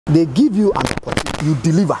they give you an opportunity, you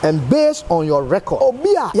deliver, and based on your record,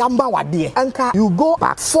 Obia Yamba Wadie, Anka, you go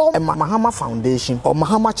back, form a Mahama Foundation or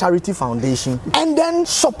Mahama Charity Foundation, and then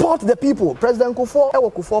support the people. President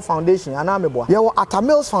Kufuor Foundation, Anameboa, Yawo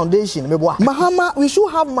Atamils Foundation, Meboa. Mahama, we should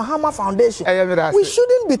have Mahama Foundation. We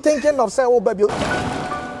shouldn't be thinking of saying, oh baby.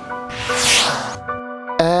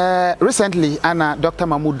 Recently, Anna Dr.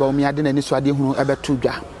 Mahmoud Bawumia didn't any swadi who ever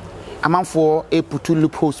tuja. A man for a putu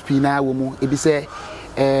loopholes pina woman. It is a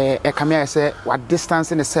camera say what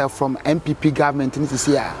distancing itself from MPP government in this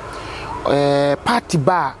year. Party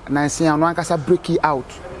bar Nancy and one casa break it out.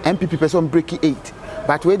 MPP person break it 8.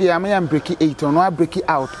 But where the American break it 8 or no break it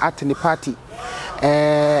out at the party.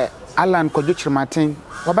 Alan Kojuch Martin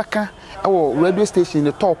Wabaka our radio station in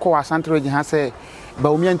the talk or Santa Region has said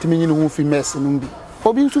Bawumia to me who fi mess numbi.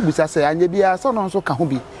 Obi nso bisa say anye bia so no nso ka ho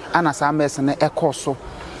bi ana sa mess na ekoso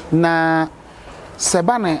na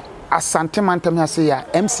sebane asante mantam ha say ya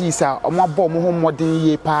MC sa omabo mo ho modern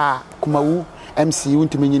ye pa Kwumawu MC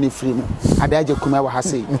untimi nyini free no adaje Kwumawu ha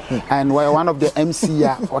say and one of the MC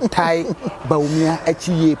ya otai Bawumia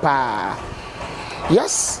achi ye pa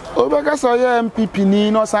yes obeka so ya MPP ni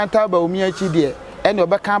no Santa Bawumia achi de ene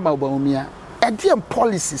obeka ba Bawumia e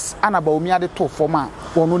policies ana Bawumia de to forma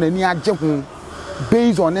wono na ni agye ho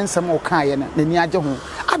based on nsem o kan ye na ni agye ho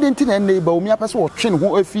adenti na ne Bawumia pese wo twen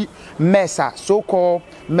ho afi mesa so called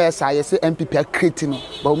mesa ye say MPP create no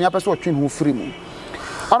Bawumia pese wo twen ho free mu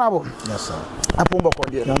honorable yes sir apombo ko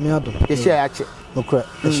de na me ado ye share ache okra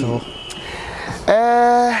e so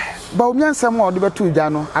Bawumia nsem o de betu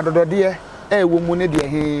gya no adodode wo mu ne de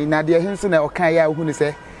he na de he nso na o kan ya hu ni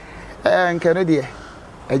se nke no de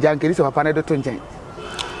eja nkeri se papa na de to nchen.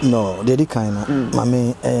 No, they kind of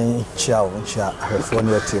mame chow for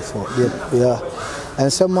near for yeah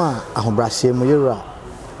and some ahobrase mo yera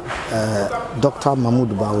Dr. Mahmoud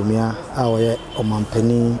Bawumia our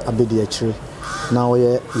omampani abedi achire now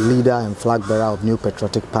we leader and flag bearer of New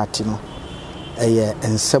Patriotic Party no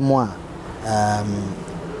and some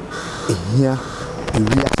here we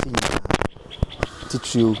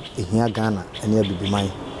teach here Ghana and here be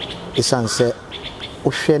mine it's answer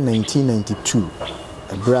ohwe 1992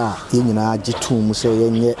 bra yenyina agitu mu se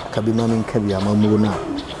yenye kabima men kabia mamu na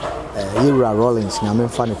Yura Rollins na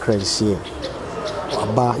memfa ne credit here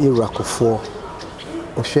aba Yura Kofo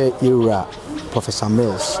ohwe Yura Professor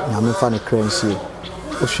Mills na memfa ne credit here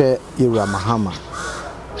ohwe Yura Mahama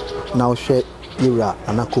na ohwe Yura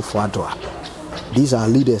Anakufo-Addo. These are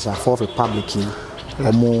leaders of Fourth Republic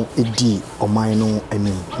omo edi oman no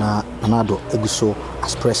anim na Anado eguso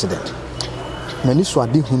as president. Nani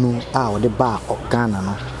swadi hunu a wode ba Ghana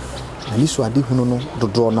no nani swadi hunu no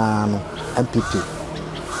dodo na no MPP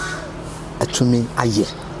atumi aye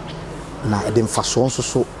na ede mfaso nso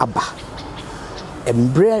so aba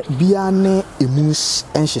embre bia ne emus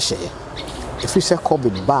enhyehyeye efi se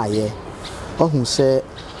covid ba ye ohun se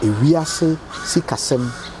ewiase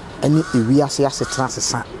sikasem ene ewiase asetena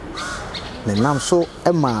sesa na nam so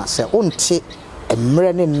ema se onte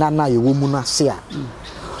emre ne nana ye wo mu na se a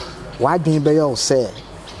wadwen be yo say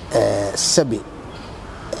sebe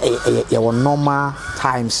your normal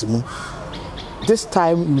times mu this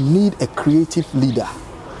time you need a creative leader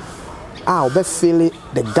be feel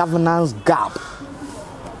the governance gap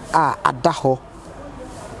adaho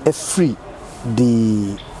a free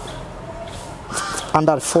the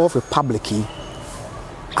under the Fourth Republic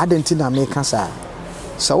Argentina American side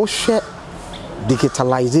so share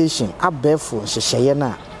digitalization abefo hyehyeye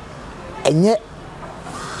na enye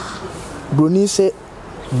Bruni say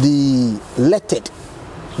the lettered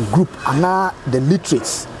group ana the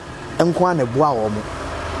literates enkwa na boa wo mo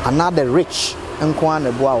ana the rich enkwa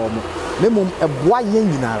na boa wo mo memum eboa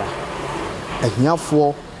yen nyinara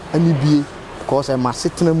ahiafo ani bie because e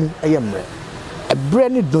masetena mu eyemre ebre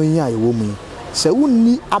ne don ya ewo mu se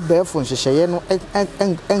wonni abefo hyehyeye no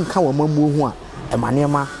enka wo mamu hu a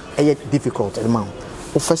emanema eye difficult elma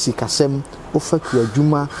ofa sikasem ofa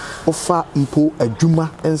kuadwuma ofa mpo adwuma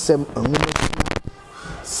ensem anwuma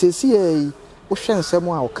sesi wo hwensem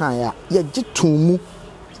a okan ya ye gitumu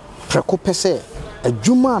preko pese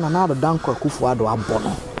adwuma na na Danko Akufo-Addo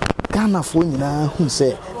abono Ghana fo nyina hu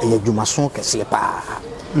se eye adwuma so kese pa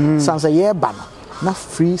sansa ye ba na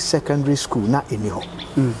free secondary school na eniho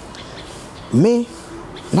me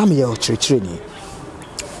na me ye ochirechire ni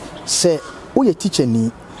se wo ye teacher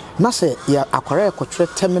ni na se ya akwara ekotwe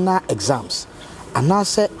terminal exams and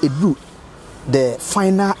say edu the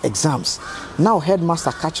final exams now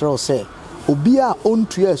headmaster catcher say obia on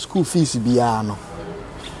to school fees bia no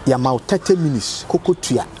ya ma 30 minutes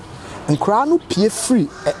kokotua nkra no pie free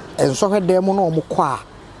enso hwede mo no mo kwa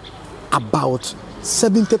about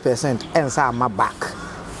 70% ensa ma back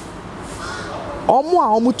omo a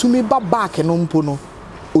omo tumi ba back no mpo no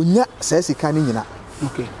onya saa sika ni nyina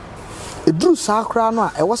okay edru saa kra no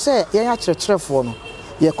a e wo se yen ya kyerɛkyerɛfo no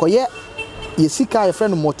ye koye ye sika ye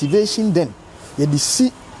friend motivation then ye di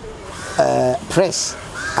si press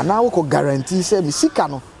ana wo ko guarantee say me sika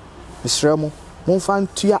no mesrɛ mo monfa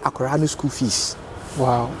ntua akora no school fees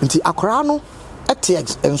wow nti akora no ete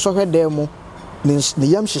ensohwe dem mo ne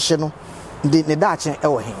yam hyehye no de ne daache e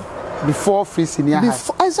wo hen before free senior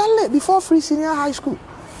high exactly before free senior high school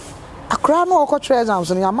akra no okotwe exams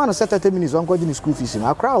no ya man 30 minutes on go the school fees no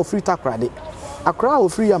akra o free takra de akra o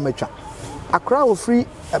free amatwa akra o free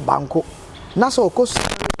banko na so okos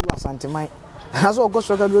asanteman na so okos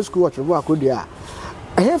secondary school otwebo akodua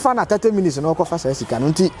ehn fa na 30 minutes no okofa sa sika no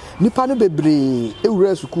nti nipa no bebre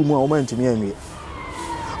ewura school mu a o ma ntimi anwie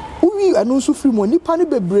uwi anu so free mu nipa no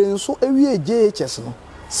bebre nso ewie JHS no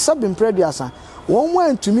sabin prediasa won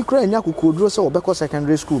wa ntumi kra nya kokoduro se obekọ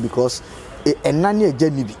secondary school because enane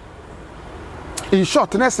agani bi in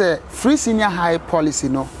short na say free senior high policy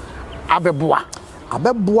no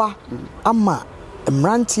abeboa ama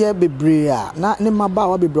mrantie bebre a na ne maba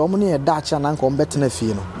wa bebre omo ne da acha na nko mbetena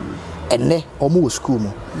fie no enne omo wo school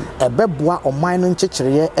mu ebeboa oman no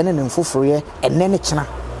nkyekireye ene ne mfoforoye enne ne kyena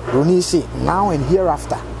roni say now and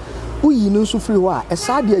hereafter uyi no so free ho a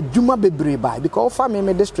esa de adwuma bebre ba because fa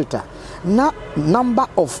me district na number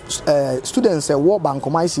of students at War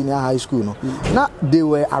Bankomai Senior High School no na they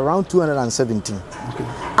were around 217 okay.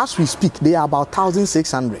 As we speak they are about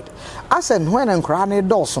 1600 as and when enkra ne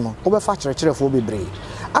dose no obefa kyerɛkyerɛfo bebre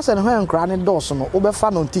as and when enkra ne dose no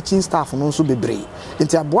obefa non teaching staff no so bebre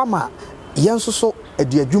enti aboa ma yenso so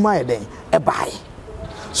adu adwuma ye den e bae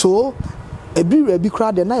so ebiri bi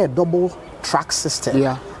kra de na ye double track system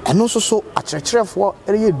yeah eno so akyerɛkyerɛfo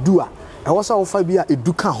ere du a ɛwɔ sa wo fa bi a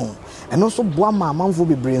eduka ho eno so boa ma amanfo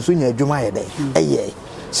bebre nso nya adwuma ye den eye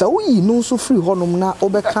so we no so free honum na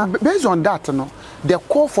obeka based on that no the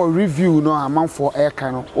call for review no amanfo air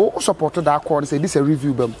kind no o support that call say this a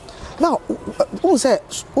review bam now who say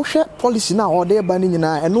o hwe policy na order ba ni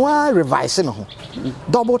nyina eno a revise no ho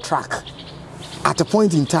double track at a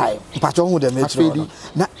point in time mpacho hu dem etro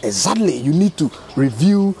na exactly you need to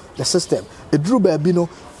review the system edru ba bi no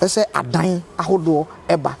say adan ahodo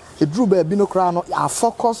eba edru ba bi no kra no our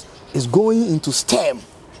focus is going into STEM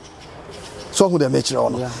so hu dem etro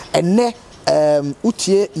no enne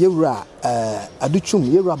utie yewura aduchum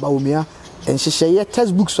yewura baomia enhyehyeye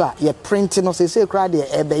textbooks a ye print no say kra de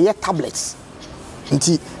ebe ye tablets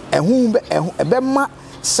nti ehun ebe ma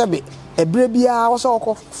sebe ebre bia wo so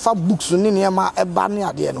okọ fa books ni niam eba ne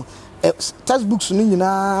ade no textbooks ni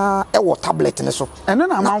nyina wo tablet ne so eno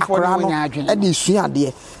na manfo ne nya adwen e de sua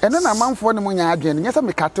ade eno na manfo ne nya adwen nya se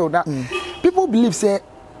me katel that people believe say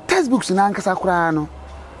textbooks na ankasa kra no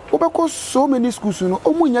obeko so many schools no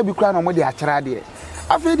omunya bi kra na mo de akyera de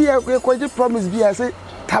afedi e kwaje promise bi a say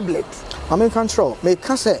tablet I mean control me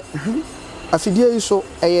can say afidi so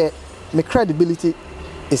me credibility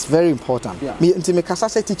is very important me nti me kasa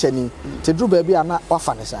say teacher ni te dru ba bi ana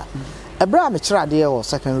wafa ne sa ebra me kyera de o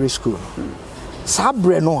secondary school sa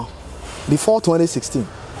bre no before 2016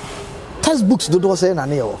 textbooks do say na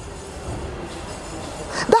ne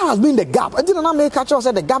that has been the gap and then na me catch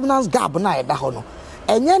say the governance gap na e da ho no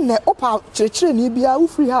enye ne opa kyerɛkyerɛ ni bia wo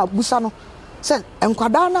free ha busa no say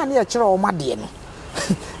enkwada na ne kyerɛ o made no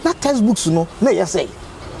na textbooks no na say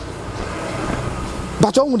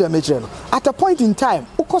but on the measure no at a point in time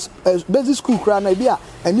because basic school kra na bia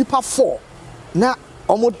anipa 4 na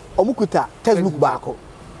omukuta textbook baako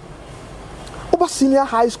oba senior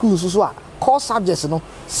high school so a core subjects no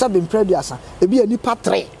 7 previous e bia anipa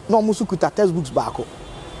 3 na omusukuta textbooks baako.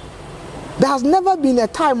 There has never been a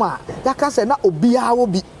time that can say na obia will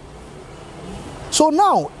be. So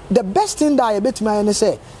now the best thing that I bet me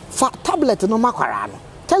say for tablet no makwara no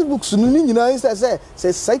textbooks no ni nyina say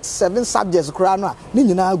 6-7 subjects kra no ni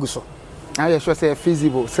nyina aguso. I sure say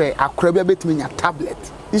feasible say akora bia bet me nya tablet.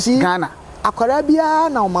 You see Ghana akora bia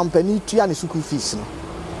na omampani tua ne school fees no.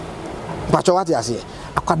 Bacho what you say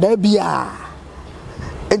akora bia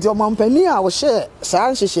enti omampani a wo share saa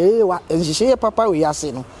nhyehyeye papa we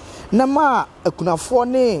ase no na ma akunafo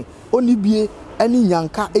ne onibie ani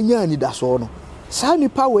nyanka enya ani da so no saa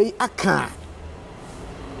nipa we aka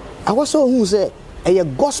awoso hu se eye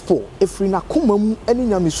gospel efri na komam ani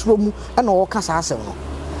nyamesuro mu na wo kasa asem no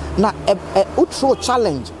na outro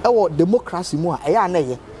challenge ewo democracy mu a eya na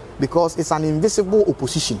ye because it's an invisible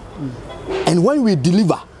opposition and when we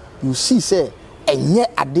deliver you see say enye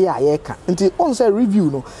ade a ye ka nti on say review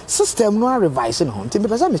no system no revise no nti be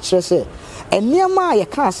pesa me kire say eniema a ye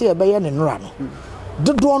ka say e be ye ne nora no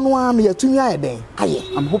dodoɔ no ano yɛtumi ayɛ den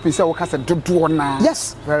ayɛ. I'm hoping say waka say dodoɔ na.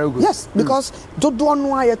 Yes. Very good. Yes, because dodoɔ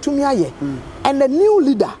no a yɛtumi ayɛ. And the new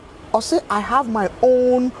leader say I have my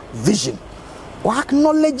own vision. Wa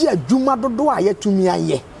acknowledge adwuma dodoɔ a yɛtumi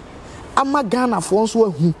ayɛ. Ama Ghana for nso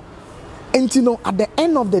ahu. Enti no at the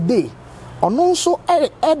end of the day, ɔno nso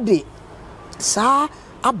ɛde saa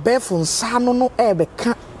abɛɛfo nsa no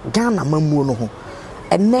ɛbɛka Ghana mamuo no ho.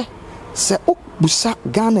 Ɛnɛ sɛ obusa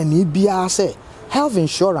Ghana ni biara sɛ health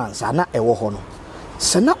insurance ana ɛwɔ hɔ no.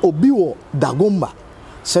 Sɛ na obi wɔ Dagomba,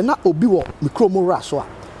 sɛ na obi wɔ mikromo raso a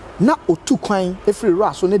na otu kwan efiri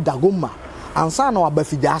raso ne Dagomba ansa na waba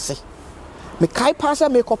Fidiase. Me kai pa sɛ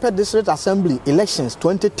me kɔpɛ district assembly elections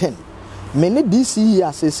 2010. Me ne DCE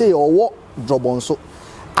asese ɔwɔ Drobonso.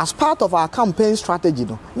 As part of our campaign strategy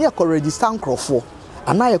no, ne yɛ register nkrɔfoɔ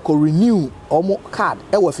ana yɛ renew ɔmo card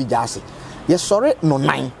ɛwɔ Fidiase. Yɛ sɔre no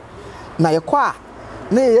 9. Na yɛ kɔ a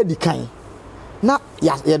na yɛ di kan. Na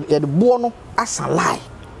yɛ de boɔ no asa lie.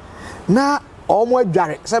 Na ɔmo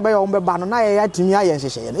adware sɛ bɛyɛ ɔmo bɛba no na yɛ atimi ayɛ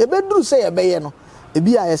nhyehyɛ no. Ebeduru sɛ yɛ bɛyɛ no.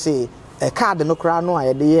 Ebi a yɛ sɛ card no kra no a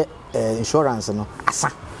yɛ de yɛ insurance no asa.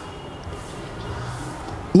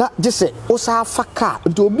 Na jese osa fa car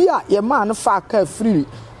nti obi a ye ma no fa car free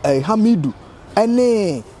Hamidu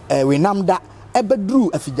ene Wenamda ebedru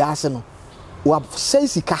Afidiase no wa say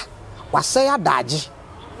sika wa say adaje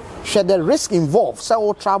hwe the risk involved say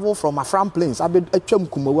we travel from Afram Plains atwam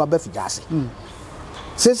Kwumawu Afidiase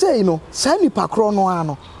say you know say nipa kro no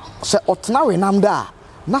ano say otena Wenamda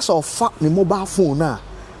na so fa ne mobile phone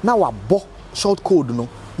na wa bo short code no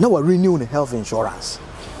na wa renew the health insurance.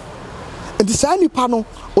 And the same pano,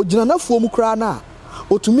 or Janafo Mukrana,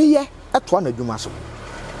 or to me, at one of Jumaso.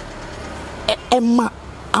 Emma,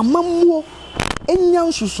 a mammo, and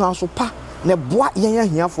young Susan Sopa, ne bois yan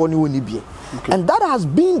here for new Nibia. And that has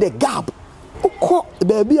been the gap. Oh,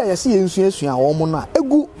 baby, I see in Suya, Omona, a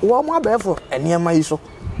good warmer barefoot, and near my so.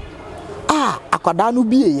 Ah, I could not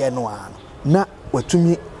be a yanoan. Na, what to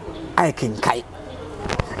me, I can kite.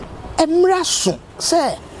 Emrasun,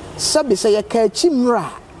 say, Sabi say a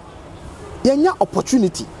catchimra. Yenya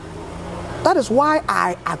opportunity. That is why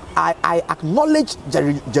I acknowledge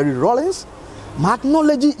Jerry Rollins. I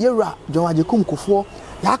acknowledge Yera John Ajekum Kufuor.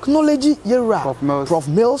 I acknowledge Yera Prof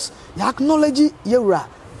Mills. I acknowledge Yera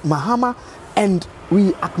Mahama, and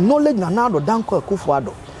we acknowledge Nana Danko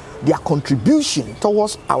Akufo-Addo, their contribution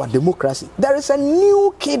towards our democracy. There is a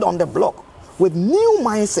new kid on the block with new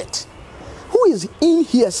mindset. Who is in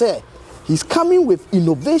here? Say he's coming with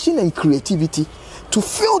innovation and creativity to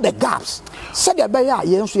fill the gaps. Said the beya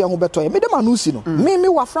yenso ye ho beto ye me dem anusi no me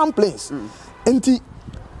wa Afram Plains enti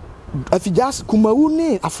Afidiase Kwumawu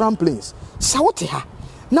ne Afram Plains sawote ha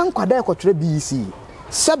na nkwada ekotre BEC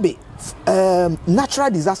sebe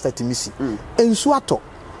natural disaster timisi ensu ato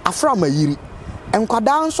Afram ayiri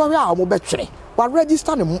nkwada nso hwe a mo betwere wa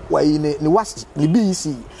register ne was ne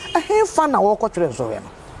BEC fa na wo kotwere nso hwe no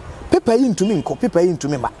paper yi ntumi nko paper yi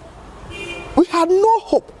ntumi ma. We had no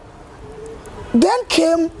hope. Then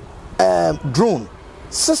came drone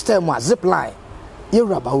system was zip line.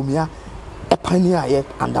 Yera Baumia, a pioneer yet,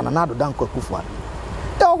 and Danado Danko Akufo-Addo.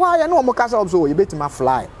 That's why I know Mokasa also you bet my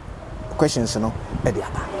fly. Questions, you know, at the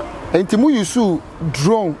other. And Timu you sue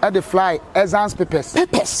drone at the fly exams papers.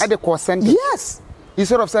 Papers at the core center. Yes.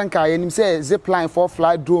 Instead of Sankai and him say zip line for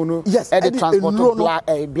fly drone. Yes. At the transport of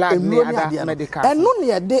black medical. And no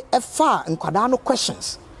near de far and Quadano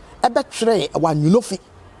questions. A betray one you know.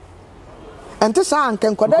 And this can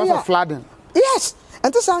because flooding. Yes,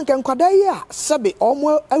 and this can Kwadaya Sabi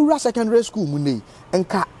almost a secondary school muni and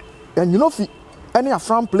you know any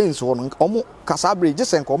Afram Plains on almost Casabri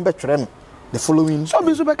just and come back the following. So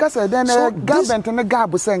Mr. said then government and the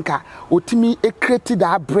Gabu Senka Utimi a created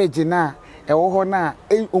that bridge na a ohona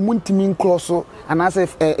a omuntimin closo and as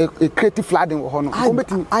a creative flooding.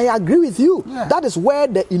 I agree with you. Yeah. That is where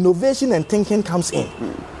the innovation and thinking comes in.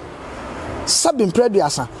 Sabin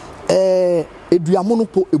Prediasa.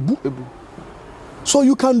 So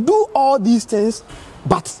you can do all these things,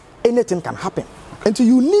 but anything can happen. And so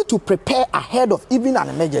you need to prepare ahead of even an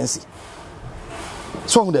emergency.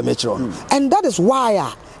 So the metro. And that is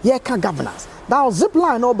why can governance. Now zip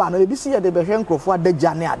line over no be see the behenko for the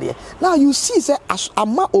journey there. Now you see say as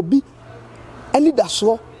ama obi any that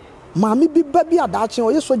so mami be baby adachi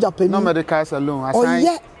or so Japan. No medicals alone. Oh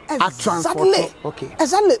yeah. Exactly. Okay.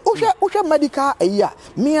 Exactly. Osha medical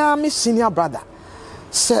me senior brother.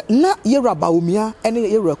 Se na Yera Baumia ene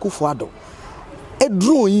Yera Akufo-Addo. E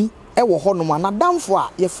drone e wo ho no ma na damfo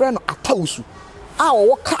a ye frɛ no atawusu. A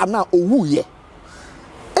wo ka na owu ye.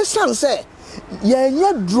 E san say ye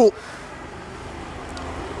nya dro.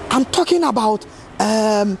 I'm talking about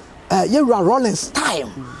Yewura Rollins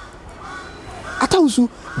time. Atawusu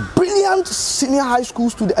brilliant senior high school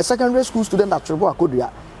student, secondary school student at Trebo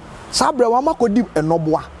Akodia. Sabre wama kodi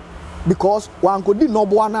enobwa because wan kodi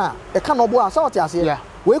nobwa na e ka nobwa sa what you say.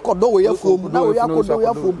 We kodo we yafom na we yakodo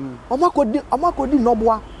yafom. Oma kodi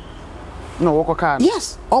nobwa. No woko ka.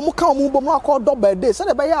 Yes, omo ka omo bom akodo birthday. Say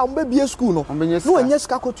the be ya omo be school no. No enye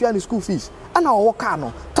sika kotua ni school fees. Ana wo ka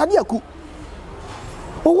no. Tadiaku.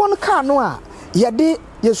 O won ka no a yede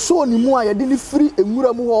ye so ni mu a yede ni free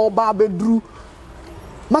enwura mu ho ba bedru.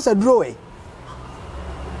 Masa draw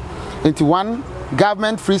into one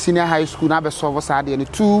government free senior high school na be solve side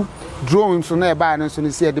and two drawings so na buy and so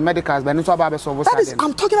see the medicals but no so about solve side. That is,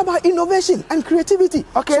 I'm talking about innovation and creativity.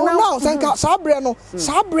 Okay, so now sabre no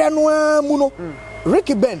mu no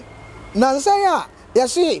Ricky Ben na say ya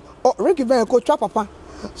see Ricky Ben ko twa papa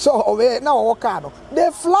so now work no they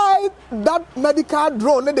fly that medical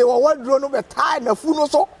drone they were drone be tie na fu no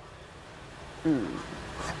so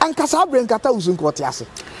and Casabre Kata Uzunkotiase.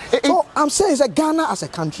 So I'm saying that Ghana as a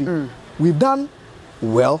country, we've done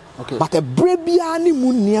well, but a brebiani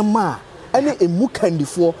muniama any a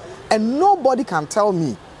mukandifo, and nobody can tell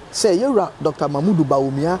me, say you're Dr. Mahmoud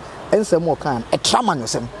Bawumia and some more kind a trauma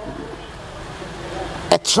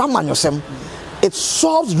it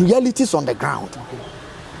solves realities on the ground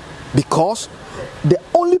because the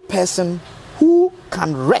only person who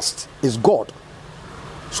can rest is God.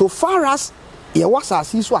 So far as there was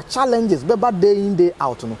challenges, but day in day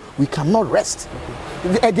out, no, we cannot rest.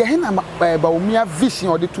 Vision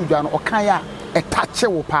or the two or kaya a touch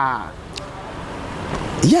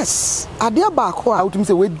yes, adia bako out me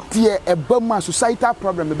say we dear a Burma societal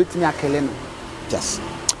problem a bit me akelen. Yes.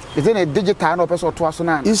 Is it a digital no person to us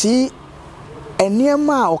now? You see, a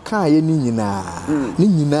niema or kaya ni nyina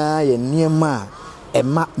ye niema e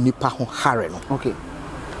ma nipa ho hare no. Okay.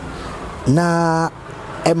 Na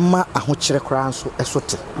Emma ahokyere kra so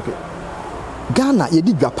esote. Okay. Ghana ye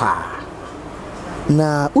di dwa pa.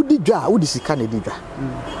 Na udi dwa udi sika na di dwa.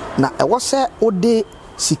 Na ewo se ode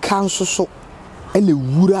sika nso so ene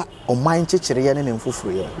wura oman kyekere ye ne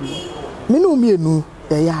mfoforo ye. Me no mienu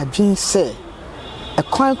ya adwen se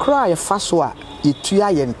ekwan kra ye fa so a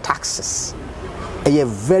yetua ye taxes. Ye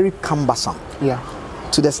very cumbersome. Yeah.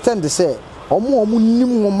 To the extent they say omo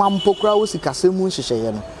nim wo mampo kra wo sika semu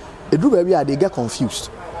hyehyeye no. Edu baby they get confused.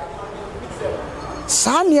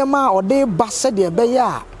 Sanyama or they basse de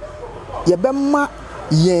beya ye bema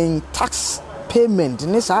yen tax payment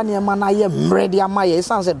ni sanyama na ye mredi ama ye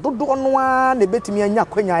sanse dodo no a na betimi anya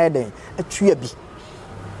kwanya ye den atua bi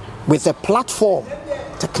with a platform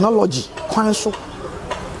technology kwan so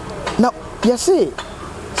now you say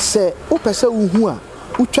opese uhu a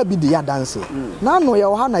utwa bi de ya dance na no ye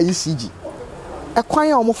ha na ECG e kwan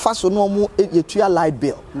ya omo fa so no omo yetua light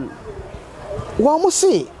bill wo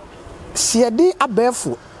say siede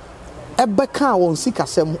abefu ebeka won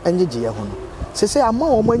sikasem enyeje ho no say ama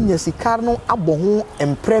wo manya sika no aboho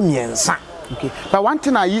empremiensa. Okay, but one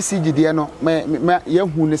thing I ECG there no me ye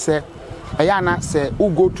hu ne say ayana say who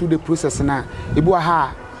go through the process na ebu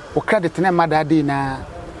ha o credit na mada dey na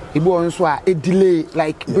ebu onso a e delay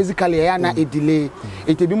like basically ayana e delay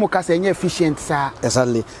it be mo ka say enye efficient sir.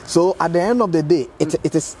 Exactly. So at the end of the day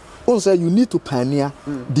it is also you need to pioneer,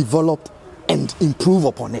 develop and improve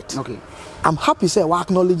upon it. Okay. I'm happy say we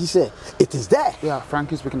acknowledge say it is there. Yeah,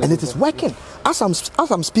 frankly speaking, and it is working. As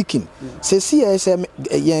I'm speaking, say CSM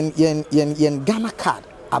yen Ghana card,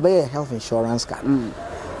 abe health insurance card.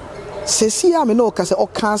 Say see am no ka say o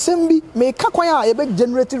kan sem bi me ka kwan a ye be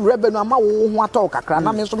generate revenue ama wo ho ato kakra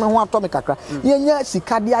na me so me ho ato me kakra. Yenya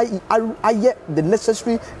sika dia aye the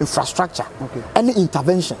necessary infrastructure and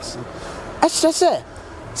interventions.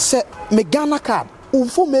 Say me Ghana card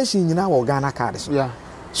information in our Ghana cards. Yeah.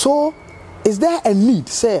 So, is there a need,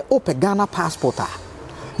 say, open Ghana passport?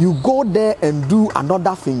 You go there and do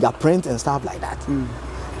another fingerprint and stuff like that.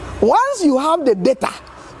 Once you have the data,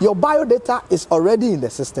 your biodata is already in the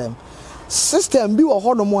system. System be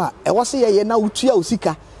or more. I was say na utia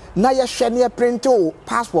usika na ye share print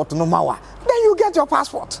passport no mawa. Then you get your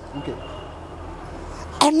passport. Okay.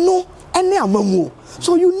 And no any amamu.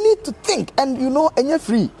 So you need to think and you know and you're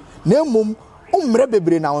free. Nemum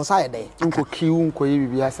bebre na on side there.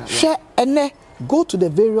 Go to the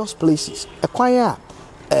various places. Acquire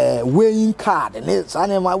weighing card and it's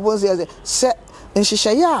animal was set and she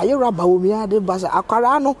say yeah you rubber with me de basa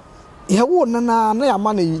aquarano you won na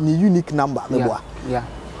money unique number. Yeah.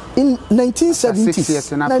 In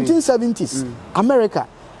 1970s America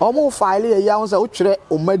almost file a year was outre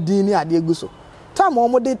o madini adeguso time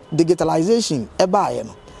almost did digitalization eba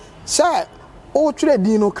no say o trade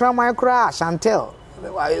dino kramai kra chantel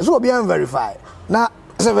so be verified na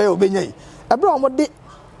say we obenya ebra omo de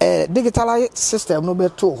digitalized system no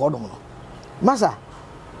beto hodom no masa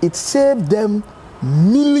it saved them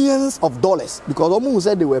millions of dollars because almost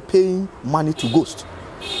said they were paying money to ghost.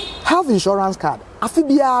 Health insurance card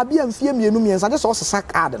afibia bia mfie mienu miensa de so sesa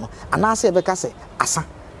card no anase ebeka say asa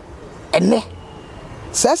ene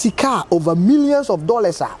says car over millions of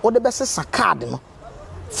dollars or the best sesa card no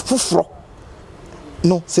fufro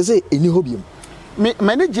no say eni hobium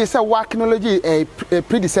manage say work technology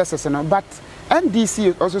predecessors no but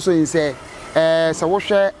NDC also so say so wo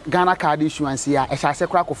hwe Ghana card issuance ya e sha se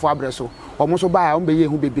kra kofo abreso omo so ba ya ombe ye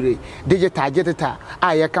hu bebire digital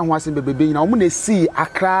a ka ho asen bebebe na omo na see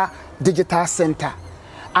Accra digital center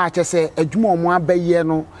a che say adwuma omo abaye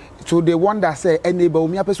no so they wonder say enable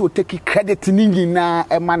me apese o take credit ningi na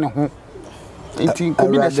e ma ne ho nti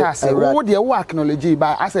obi na sha say wo de wo acknowledge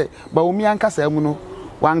ba I say ba omi anka say mu no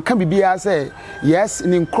wan kan bibia say yes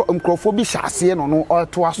in microphone shase no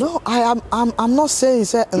to aso. No, I'm not saying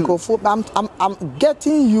say microphone. I'm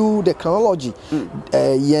getting you the chronology.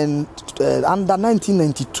 Under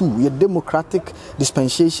 1992 your democratic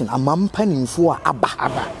dispensation amam paninfo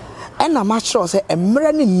aba and I'm sure say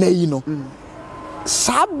emre ni nei no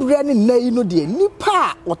sabre ni nei no de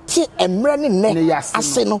nipa ote emre ni ne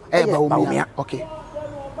ase no e ba umia. Okay.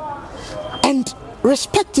 And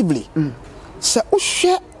respectively se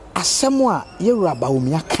uhwe asemo a yewura ba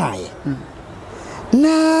umia kae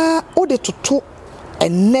na ode toto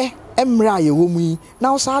enne emra ye womu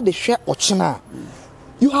na osa de hwe ochina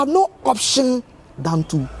you have no option than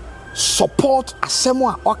to support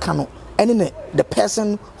asemo a okano and the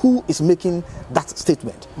person who is making that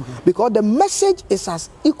statement because the message is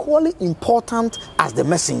as equally important as the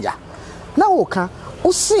messenger. Now oka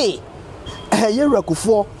o say yewura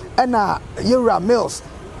Kufuor and yewura Mills.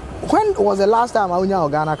 When was the last time I owned a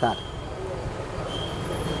Ghana card?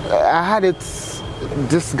 I had it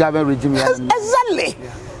this government regime. Exactly.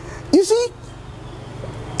 Yeah. You see,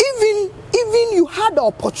 even you had the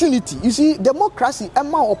opportunity. You see, democracy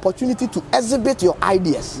and my opportunity to exhibit your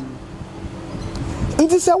ideas.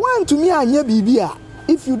 It is a one to me and your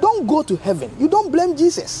if you don't go to heaven, you don't blame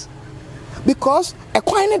Jesus. Because a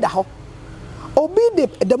coin the how obey the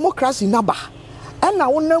democracy naba and I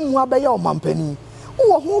won't know more about your mampeni.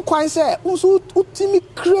 Who can say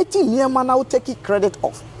ultimate creating near man now take credit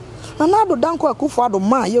off. And now the Danko Akufo-Addo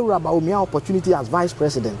man you about me opportunity as vice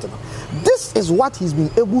president. This is what he's been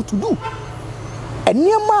able to do. And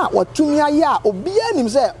near man what to me ya obia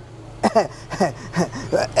himself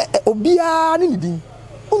obia ni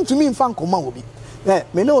to me fan koma obi.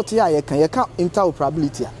 Me know tia you can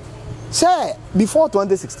interoperability. Say before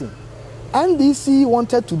 2016 NDC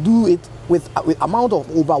wanted to do it with amount of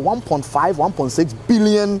over 1.6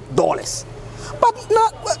 billion dollars, but now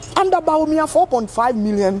under Bawumia $4.5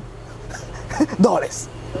 million dollars.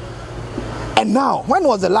 And now, when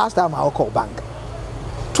was the last time I called bank?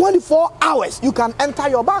 24 hours you can enter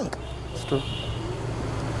your bank. It's true.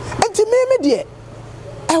 And to me, dear,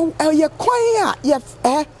 you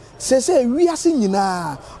quite say we are seeing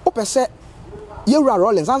now. Open say you are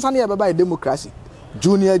rolling. Sansani about democracy.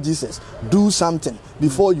 Junior Jesus, do something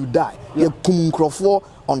before you die. You Kwumawu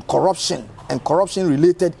on corruption and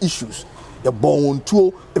corruption-related issues. You born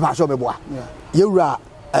to you are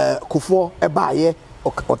Kufuor ebaye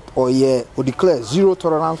or ye declare zero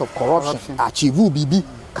tolerance of corruption. Achieve bibi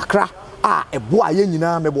kakra eboa ye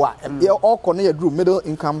nyina meboa. Ye all connect drew middle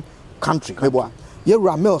income country meboa. Ye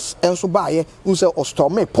Mills enso baye unse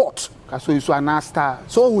ostome port. So you so an star.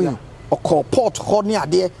 So we or port horny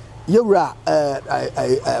ade. Yewura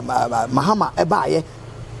Mahama ebaye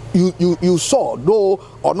you saw though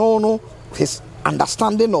or no his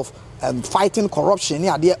understanding of fighting corruption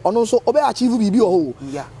there and also obe achieve bibi o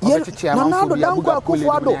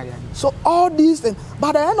so all these things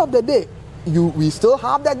but at the end of the day we still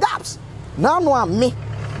have the gaps now me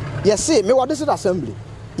yes see me what this is assembly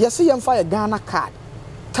yes see you fire Ghana card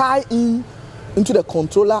tie into the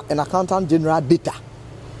controller and accountant general data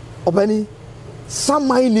obeni some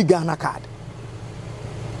money Ghana card.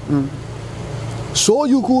 So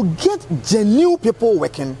you could get genuine people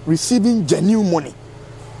working, receiving genuine money.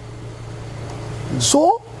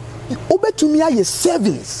 So, over to me your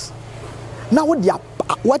savings. Now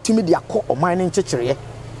what to me they are called or mining church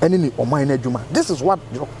and in or mining juma. This is what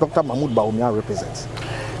Dr. Mahmoud Bawumia represents.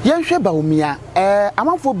 Yes, Bawumia.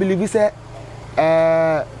 I'm for believe say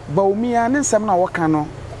Bawumia and some now wakano.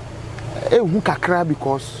 Who kakra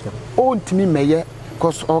because all to me maye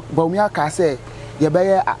because Bawumia ka say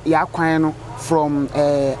ya kwan from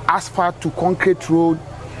asphalt to concrete road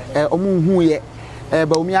omu hu ye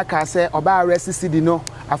Bawumia ka say oba arrest city no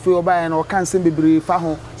afi oba na o kan sem bebre fa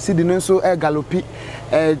ho sidi no nso e galopi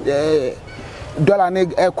dollar ne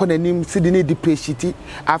e konanim sidi ne depreciate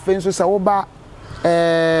afi nso se wo ba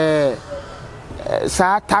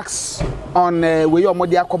sa tax on we your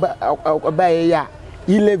modi akoba ya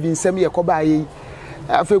 11 sem ye koba ye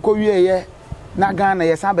afi ko wie ye na Ghana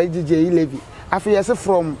ye san ba gije 11 afi yes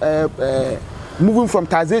from moving from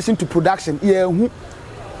taxation to production ye hu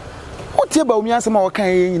otie ba omi asema o kan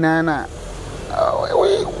ye nyina na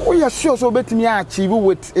we are sure so betimi achieve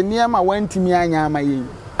with eniema wantimi anya ama ye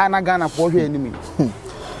ana Ghana for hwe animi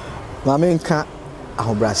ma me nka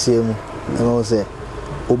ahobrase mu e say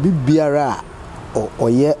obi biara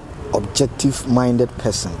oye objective minded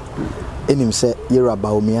person enim say yera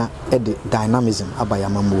baomia e the dynamism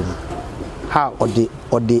abayamambo mu how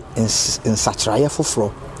odi insatraye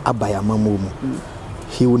foforo abayamambo mu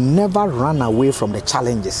he will never run away from the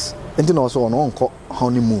challenges enti na also on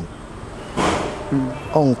honeymoon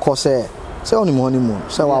on say on honeymoon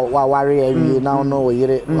so wa worry every now no we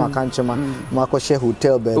yere no akanchema ma ko share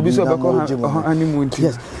hotel bed honeymoon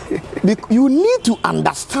yes you need to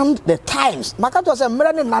understand the times maka to say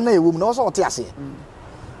mra ne nana ewum na so ote ase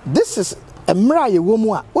this is a mra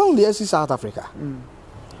ewum a when the South Africa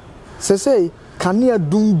say kania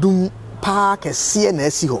dum pa kese na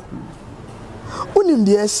asi ho unim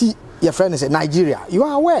the asi your friend is Nigeria you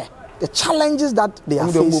are aware the challenges that they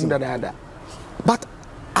are facing but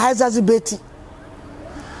as a beti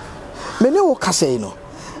many wo kase no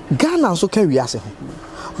Ghana so can we ase ho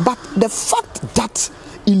but the fact that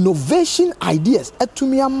innovation ideas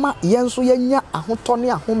etumi ama yenso yenya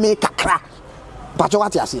ahotone ahome kakra but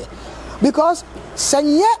what you say because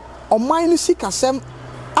senye oman no sikasem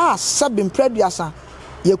a sabin preduasa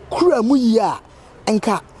ye kura mu yi a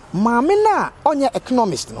enka maame na onye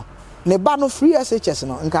economist no ne ba no free SHS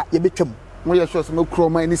no enka ye betwam mo ye sure so me kura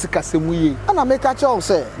man ni sikasem yi ana make a chow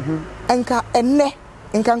say enka enne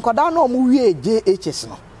enka nkoda na omu wie JHS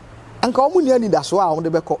no enka omu ni da so a on de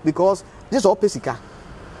beko because this all pesika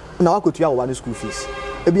na wakotua one school fees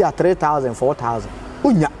e be 3,000 4,000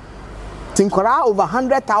 unya tinkora over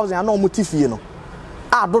 100,000 ana omu tifie no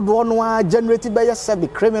a dodo no generated by seven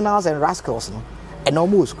criminals and rascals no and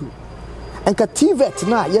omu school enka TVET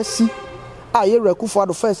na yesi a ye rekufo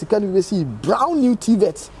ado first can we see brown new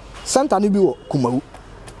TVET center ni bi wo Kwumawu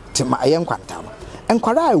tema aye nkwanta no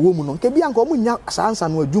enkwara ewo mu no nke bia nka omu nya sansa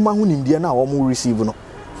no adwuma ho nimdie na omu receive no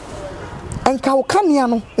enka okania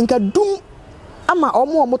no enka dum ama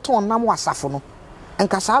omu ton nam wasafo no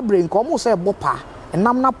enka sa bre nka omu se bopa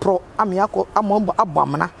enam na pro amiako amomba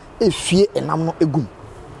abamna efie enam no egum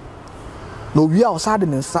no wi a osade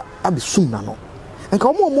ne nsa abesum na no enka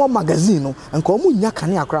omu magazine no enka omu nya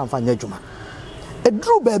kane akra mfa nya adwuma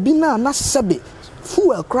edru ba bi na sebe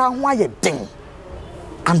fuel kra ho aye den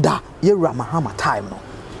anda Jabs Mahama time no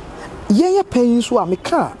ye paying so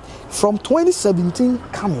ameka from 2017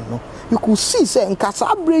 coming no you could see say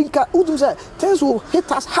nkasa brinka udum say things will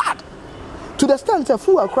hit us hard to the extent that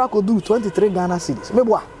fuel kra could do 23 Ghana cedis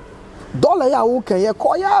meboa dollar ya wo kan ye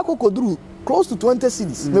ko ya could do close to 20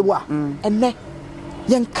 cedis meboa enne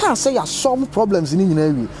yen can say ya solve problems in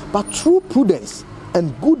nyina but through prudence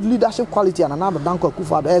and good leadership quality and another danko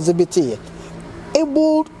kufa exhibit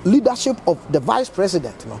able leadership of the vice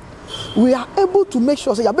president no we are able to make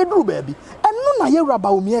sure say ya bedru baby and no na Jabs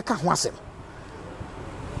Mahama ka ho asem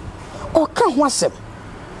o ka ho asem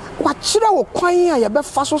wa kire wo kwan a ya be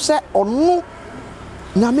fa so say ono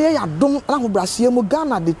nyame ya dom na ho brasie mu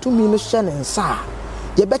Ghana de tumi no hye ne nsa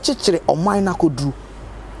ya be kekere oman na koduru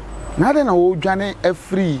na de na wo dwane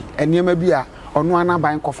afri enema bi a ono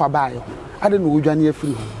anaban kofa baayo ade na wo dwane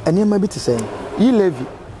afri enema bi te say yi levy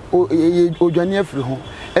odwane afri ho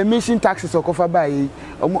emission taxes okofa baayi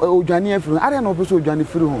odwane afri ho ade na opeso odwane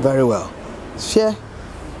afri ho very well share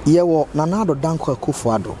ye wo nanado danko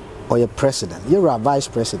akufo-addo or your president you're a vice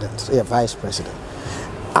president you're vice president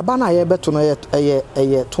abana ye beto no ye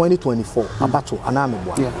 2024 abato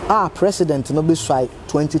anameboa president no be swai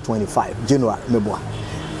 2025 January meboa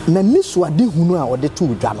na nisu ade hunu a ode to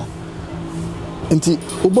dwa no nti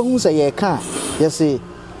obohu se ye ka ye say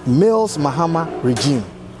Jabs Mahama regime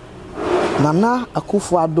Nana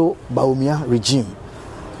Akufo-Addo Bawumia regime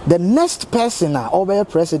the next person over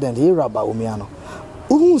president Jabs Mahama no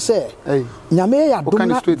who say nyame ya dona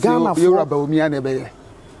Ghana for Jabs Mahama na be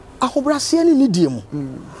ahobrase ni die mu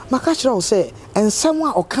maka kira wo say ensem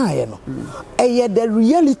a okaye no eye the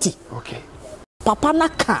reality okay papa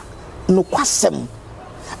naka no kwasem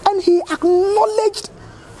and he acknowledged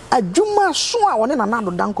adwuma so a woni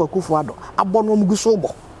Nana Danko Akufo-Addo abono muguso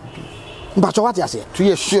bo mbacho what you say to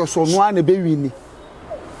ye sure so no na be wini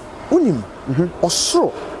unim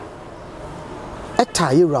osoro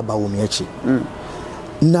eta Yewura Bawumia chi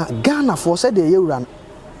na Ghana for said the Yewura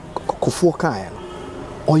Kufuor kan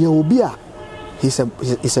no oye obi a he's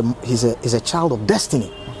a child of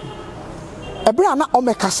destiny ebra na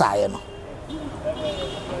omekasa ye no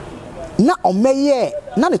na omeye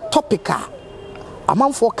na the topic a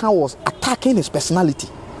amanfo kan was attacking his personality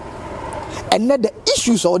and then the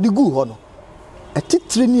issues or the good ho no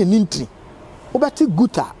etitire ni enintri obeti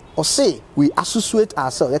guta or say we associate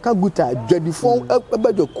ourselves. You can go to Jedifon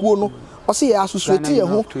Ebedokuo no or say associate here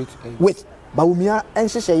with Bawumia and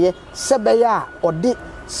Sheye Sebeya or de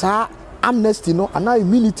sa amnesty no and now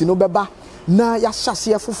immunity no beba na ya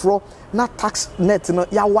shase fufuro na tax net no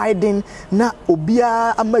ya widen na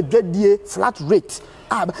obia amadwadie flat rate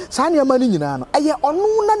sa ne amani nyina no eye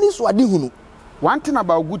onu na ni so ade hunu. One thing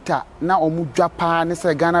about Guta na omudwa pa ne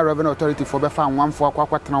say Ghana Revenue Authority for befa nwanfo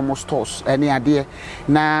akwatena omo stores ene ade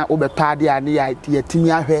na obeta ade ane ya timi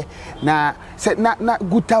ahwe na say na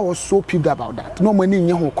Guta was so peeved about that no money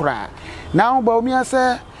nye ho kra now Bawumia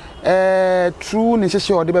say true ne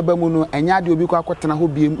hye ode beba mu no enya ade obi akwatena ho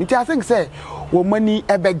biem it I think say wo money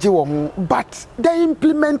ebeje wo ho but the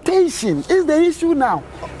implementation is the issue now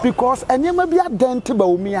because enyema bia dent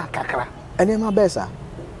Bawumia kakra Enyema besa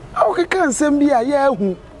okay, can send me a year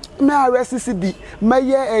who may RSCD,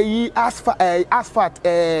 may asphalt,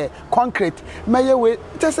 concrete, may way.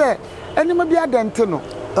 Just say, any may be a dentino.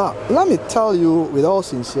 Let me tell you with all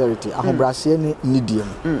sincerity,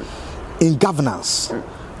 in governance,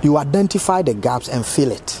 you identify the gaps and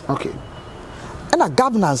fill it. Okay. And a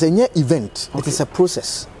governance and event, it is a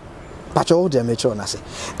process. But you all the mature and say,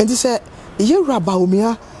 and they say, Yewura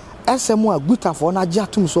Bawumia. SMO Guta for na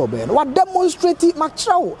jatum so be no what demonstrate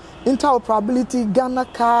material interoperability Ghana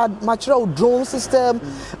card material drone system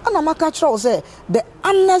and amaka chro say the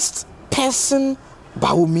honest person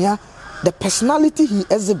Bawumia the personality he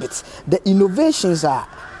exhibits the innovations are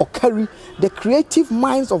occurring the creative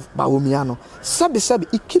minds of Bawumia no sabi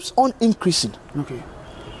it keeps on increasing. Okay,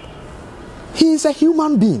 he is a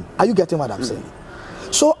human being. Are you getting what I'm saying?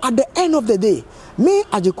 So at the end of the day, me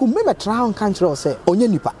ajeku me try on country say onye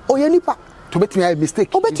nipa to bet me a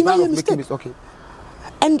mistake. Okay.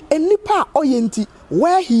 And nipa oyenti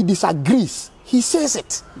where he disagrees, he says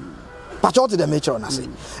it. But all to the mature na say.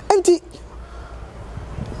 Enti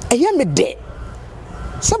eya me de.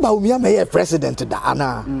 Say Bawumia me president da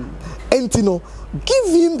ana. Enti no give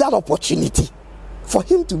him that opportunity for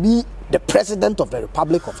him to be the president of the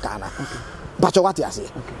Republic of Ghana. Okay. But what you say?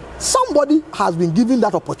 Okay. Somebody has been given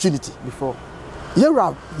that opportunity before.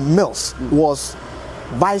 Yewura Mills was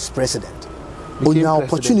vice president. On your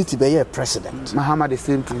opportunity be a president. Mahama the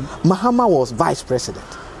same thing. Mahama was vice president.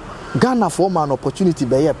 Ghana former an opportunity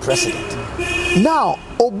be a president. Now,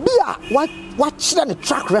 Obia, what the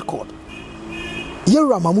track record?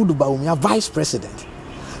 Yewura Bawumia vice president.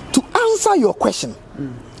 To answer your question,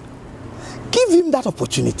 give him that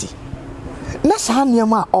opportunity. Nasa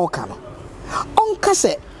hanyama okano. Onka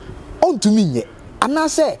se ontumi nye ana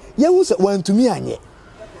se yehu se wantumi anye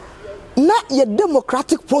na ye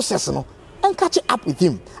democratic process no and catch up with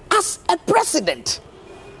him as a president.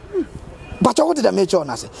 But what did I make sure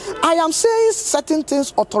say? I am saying certain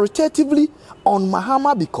things authoritatively on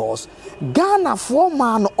Mahama because Ghana form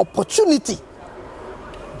an opportunity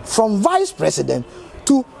from vice president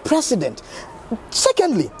to president.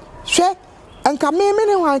 Secondly,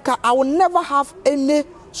 I will never have any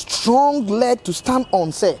strong leg to stand on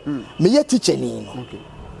say me ye teacher ni no.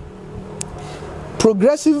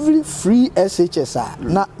 Progressively free SHSR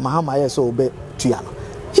na Mahama ye so be tuya no.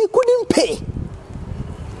 He couldn't pay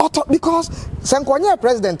because senkonye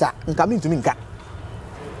president nka me ntumi nka.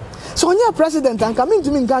 So onye president nka me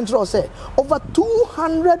ntumi nka ntro say over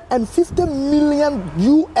 250 million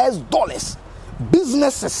US dollars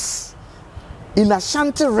businesses in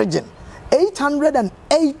Ashanti region,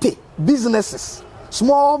 880 businesses,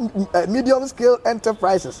 small, medium scale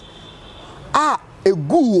enterprises are a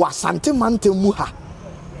good wasante mante muha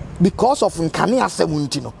because of nkani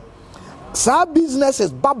asemunti no. Sa businesses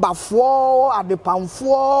baba for at the palm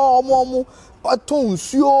for omo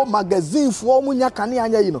atonsuo magazine for omo nyakani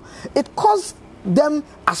anya you know. It cost them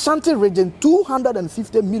Ashanti region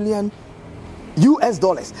 250 million US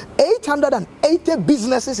dollars. 880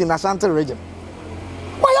 businesses in Ashanti region.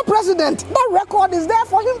 Why your president? That record is there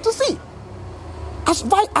for him to see.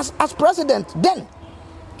 As president, then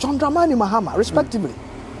John Dramani Mahama, respectively.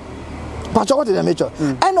 But what did I make sure?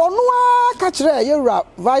 And Onua Kachre, you're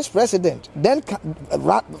vice president, then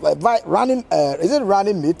running, is it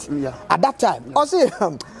running mate? Yeah. At that time. Yeah. Also,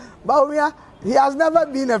 Bawumia, he has never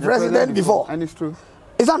been a president before. And it's true.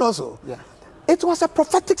 Is that also? Yeah. It was a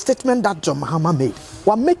prophetic statement that John Mahama made.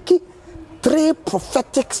 3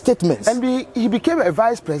 prophetic statements. And he became a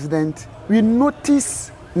vice president. We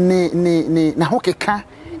notice na hokeka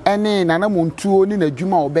ene nana montuo ni na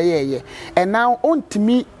dwuma obeyeye. And now on to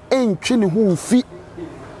me entwe ne ho mfi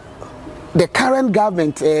the current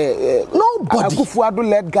government nobody Akufuado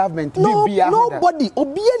led government nobody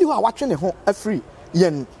obiye ni ho awatwe ne ho afri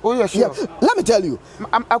yen. Oh yeah, sure. Let me tell you,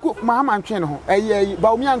 Mahama antwe ne ho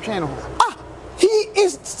Baomi antwe ne ho. He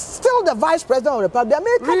is still the vice president of the republic. They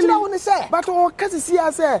may catch that when they say. But because see I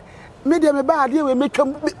say media me bad we make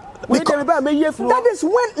that is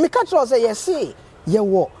when me catch say yes see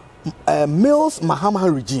Mills Mahama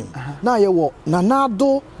regime. Now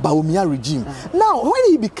Nanado Baumia regime. Now when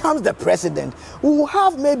he becomes the president, we will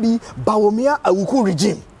have maybe Baumia Awuku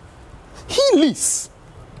regime. He leads.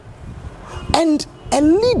 And a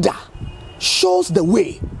leader shows the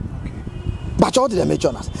way. But all the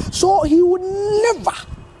mention us. So he would never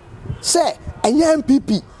say a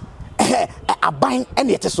MPP a buying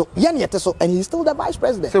any so and he's still the vice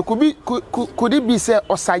president. So could it be say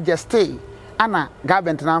or suggest Anna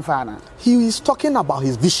government Namfana? He is talking about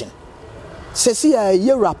his vision. Say a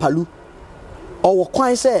yera palu or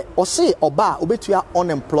quite say or say or bar obetua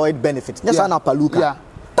unemployed benefits. Yes, an apaluka. Yeah.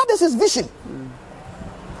 That is his vision.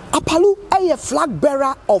 Apalu a flag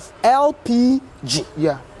bearer of LPG.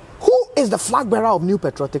 Yeah. Who is the flag bearer of New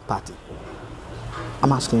Patriotic Party?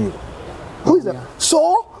 I'm asking you. Who is that?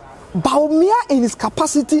 So, Baumia in his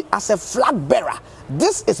capacity as a flag bearer,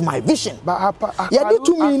 this is my vision.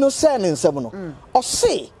 Or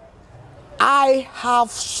say, I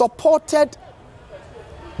have supported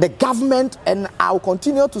the government and I'll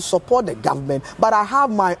continue to support the government, but I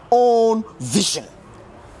have my own vision.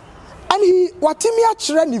 And he, Watimia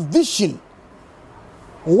Chireni vision,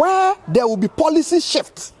 where there will be policy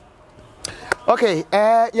shifts. Okay,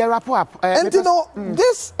 yeah, wrap up. And you know,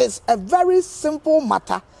 this is a very simple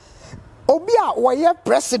matter. Obia Waye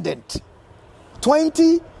president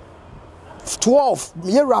 2012,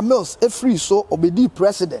 Yera Mills, a free so obedi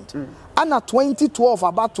president. And at 2012,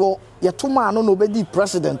 about Yatuma no obedi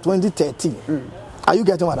president 2013. Are you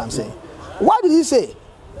getting what I'm saying? What did he say?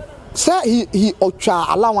 Say he ocha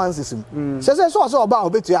allowances. Say so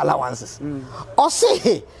about obeti allowances. Or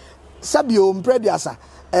say Sabio Mprediasa.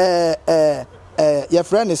 Your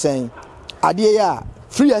friend is saying, Adia,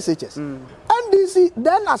 free SHS. NDC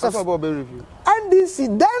then as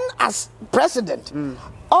NDC then as president.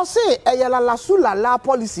 Or say a yala la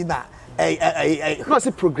policy na no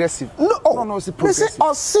say progressive. No, say progressive.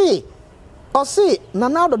 Or say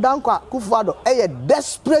Nanado Dankwa Kufuado a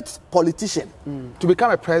desperate politician to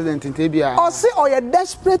become a president in Tibia. Or say or a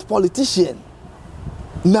desperate politician.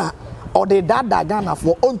 Nah, or they dada Ghana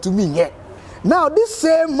for on to me yet. Now this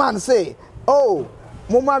same man say, oh,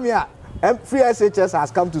 Momamia, free SHS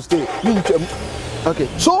has come to stay. Okay.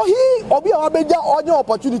 So he obi abeja onye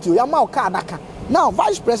opportunity. Now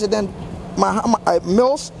Vice President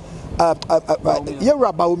Mills,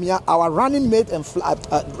 Yera Baumia, our running mate and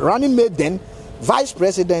running mate then Vice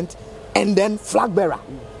President and then flag bearer.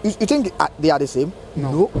 You think they are the same?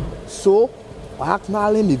 No. So we have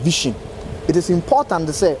the vision. It is important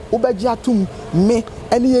to say, Obeja tum me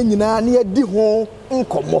any nyina na di ho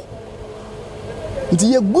nkomo.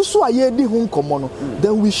 Nti ye gusu aye di ho nkomo no,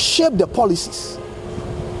 then we shape the policies.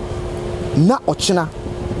 Na ochina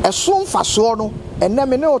eso mfaso no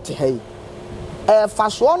eneme ne ote hai.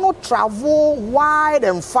 Faso no travel wide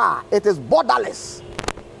and far. It is borderless.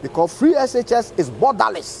 Because free SHS is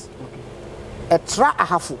borderless. Etra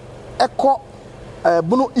ahafu, eko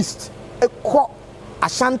Bono East, eko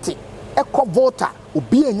Ashanti. Eko voter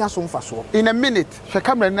obi enya so mfaso in a minute hwe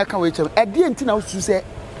camera na ka we chem ade enti na usu se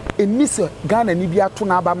enise Ghana ni bia to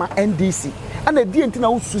na abama NDC ana ade enti na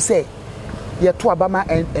usu se ye to abama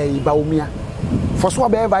Baumia for so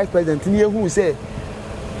be vice president ni ehu se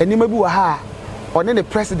enima bi wa ha one ne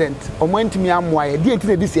president omantimi amwa ye ade enti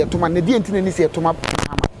na disi etoma na ade enti na disi etoma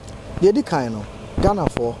ye di kan no Ghana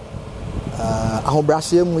for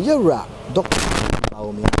ahobrase mu yewura Dr.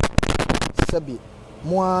 Baumia sabi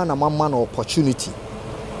Moi na mama no opportunity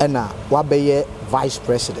ena wabeye vice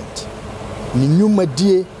president ni nyuma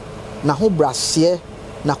die na ho brase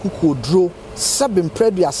na kukodro sabem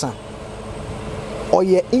preduasa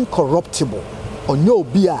oye incorruptible onye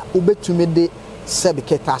obi a obetume de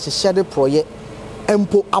sebeketa hyehyede proye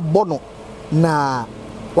empo abono na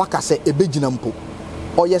wakase ebegina mpo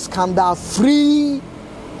oye scandal free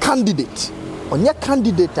candidate onye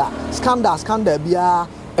candidate scandal bia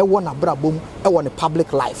ewo na brabom ewo ne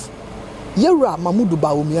public life Yera Mamudu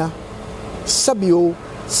Baumia sabio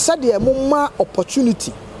sade emma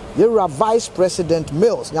opportunity Yera Vice President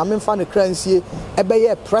Mills nyame fa ne kransie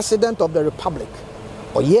ebeye president of the republic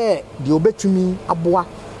Oye the obetumi aboa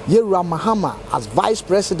Yewura Mahama as vice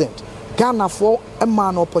president. Ghana for a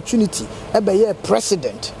man opportunity ebe ye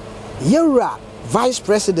president. Yewura vice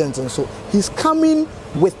president, and so he's coming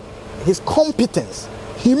with his competence,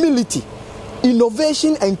 humility,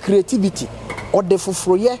 innovation and creativity. Or the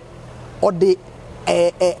fufroye or the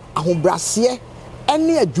ahobrasiye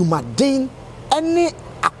any adwumaden any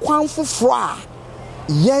akwan fufro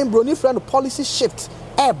yen broni friend policy shift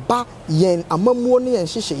eba yen amamuo ne yen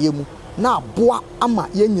hyehyeye mu na aboa ama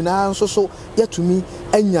yen nyina nso so yetumi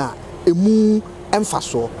anya emu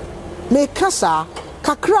emfaso me kasa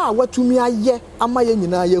kakra watumi aye ama yen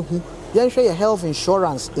nyina yehu yen hwe ye health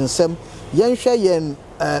insurance nsem yen hwe yen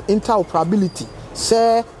interoperability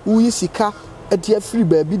say uyi sika etia free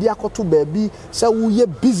baby dia koto baby say uye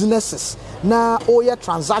businesses na oye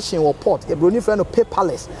transaction or port e broni friend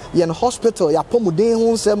paperless yen hospital ya pomuden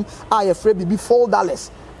ho nsem a ye free bibi $4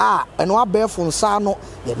 eno abefo nsa no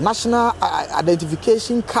ye national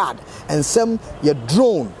identification card and some ye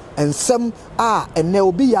drone and some ene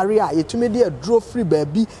obi yare a yetumi de draw free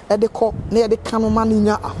baby e de ko na ye de kanoma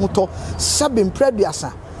nya ahoto sabin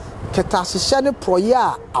preduasa ketase ne proye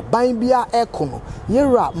a aban bia ekono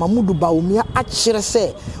Yewura Mamudu Bawumia akyere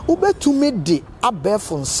se ubetumi de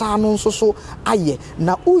abefo nsa no nso so aye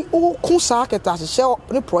na u kusa ketase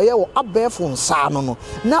ne proye wo abefo nsa no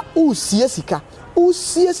na usie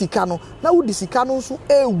sika no na udi sika no nso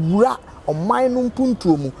ewura oman no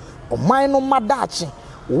mpuntuo mu oman no madachi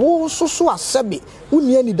wo nso so asebe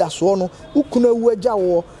uni anidaso no ukuna wu agya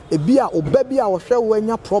wo ebia oba bia wo hwe wo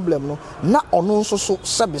anya problem no na ono nso so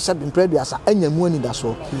sebe mpreduasa anya mu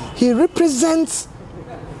anidaso. He represents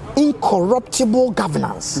incorruptible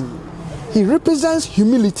governance. He represents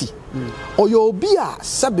humility. Oyo obi a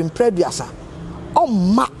sebe mpreduasa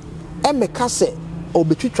omma emeka se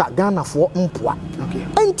obetwitwa Ghana for mpoa.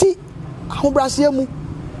 Enti ahobrasiya mu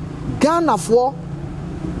Ghana for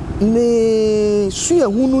ne suya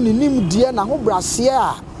hunu ni nimdie na ahobrasiya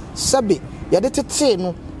a sebe yade tete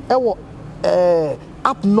no ewo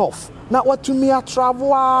up north na watumi a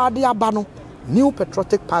travel de aba no New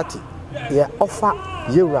Patriotic Party ye offer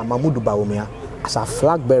Yewura Mamudu Bawumia as a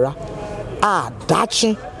flag bearer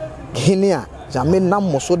dachi Guinea jamen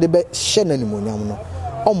nam moso de be hye na nimonyam no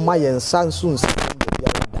omma yensa nso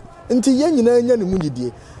nti yen nyina anya ne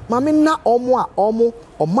munidie mame na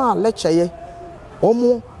omo lecture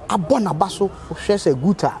omo abona baso hwe se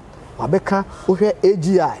guta wabeka hwe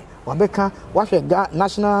AGI wabeka wahwe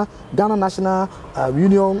Ghana National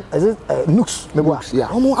Union NUX mebo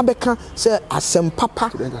omo abeka se asem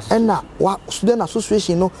papa na wa student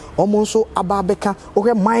association no omo nso ababeka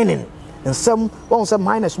hwe mining and some one say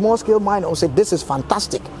mine small scale mine or say this is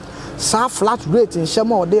fantastic sa flat rate in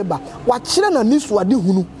shema odeba wa kire na nisu ade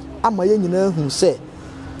hunu ama ye nyina hu se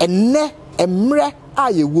enne emre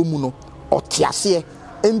a ye wo mu no otiase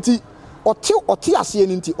enti otiase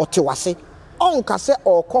ni enti otiwase onka se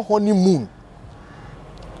okọ honeymoon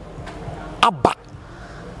aba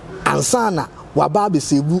ansana wa ba be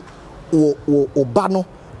sebu wo oba no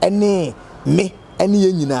ene me ene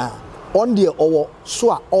ye nyina on the owo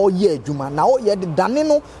so all year adwuma na o ye de dane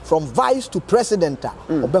no from vice to president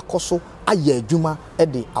obekoso aye adwuma e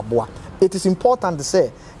de aboa. It is important to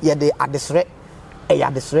say ye de adesre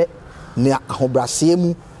ne ahobrase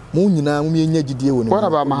mu nyina mu enya gidie wo ne. What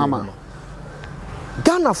about Mahama?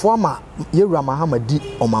 Ghana for ma Yewura Mahama di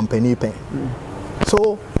omampani pen.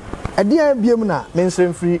 So adia biem na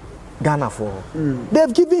mensrem free Ghana for.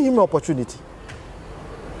 They've given him opportunity.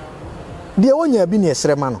 De onya bi ne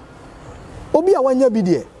esrema no. Obi a wanya bi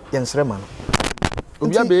de yensrema no.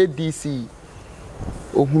 Obi a be DC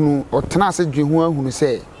ohunu otena ase dwehu ahunu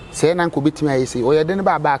se na nko betimi ayese oyede ne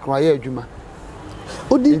ba akro aye adwuma.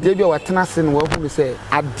 Odi de bi otena ase no ahunu se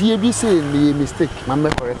ade bi se ne mistake man me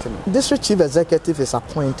correct no. District chief executive is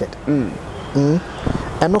appointed.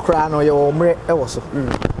 Eno kra no ye wo mre e wo so.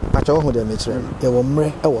 Pacha wo hu de metre ye wo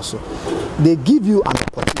mre e wo so. They give you an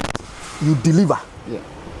opportunity. You deliver. Yeah.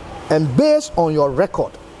 And based on your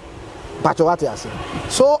record but what you say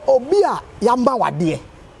so obia yamba wade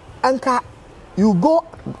anka you go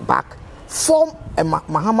back form a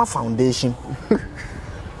Mahama Foundation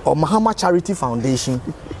or Mahama Charity Foundation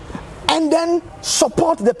and then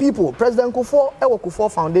support the people. President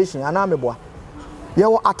Kufuor Foundation anameboa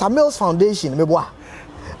yewo Atamils Foundation meboa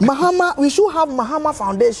Mahama, we should have Mahama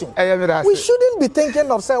Foundation. We shouldn't be thinking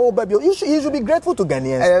of saying, oh, baby, you should be grateful to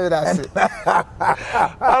Ghanaians.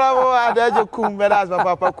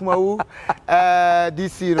 Kwumawu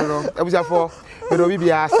DCE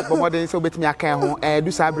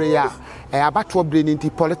Abato brain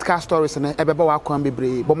political stories and ebeba wa kwan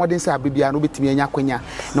bebre but modern say abibia no betimi anya kwanya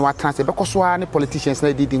na wa transfer bekoso a ne politicians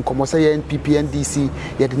na didi nkomo say NPP NDC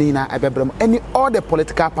ye de ni na ebebrem any all the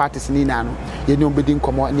political parties ni na no ye ni obedi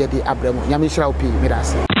nkomo na ye de abrem nyame hira opi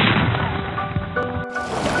mirase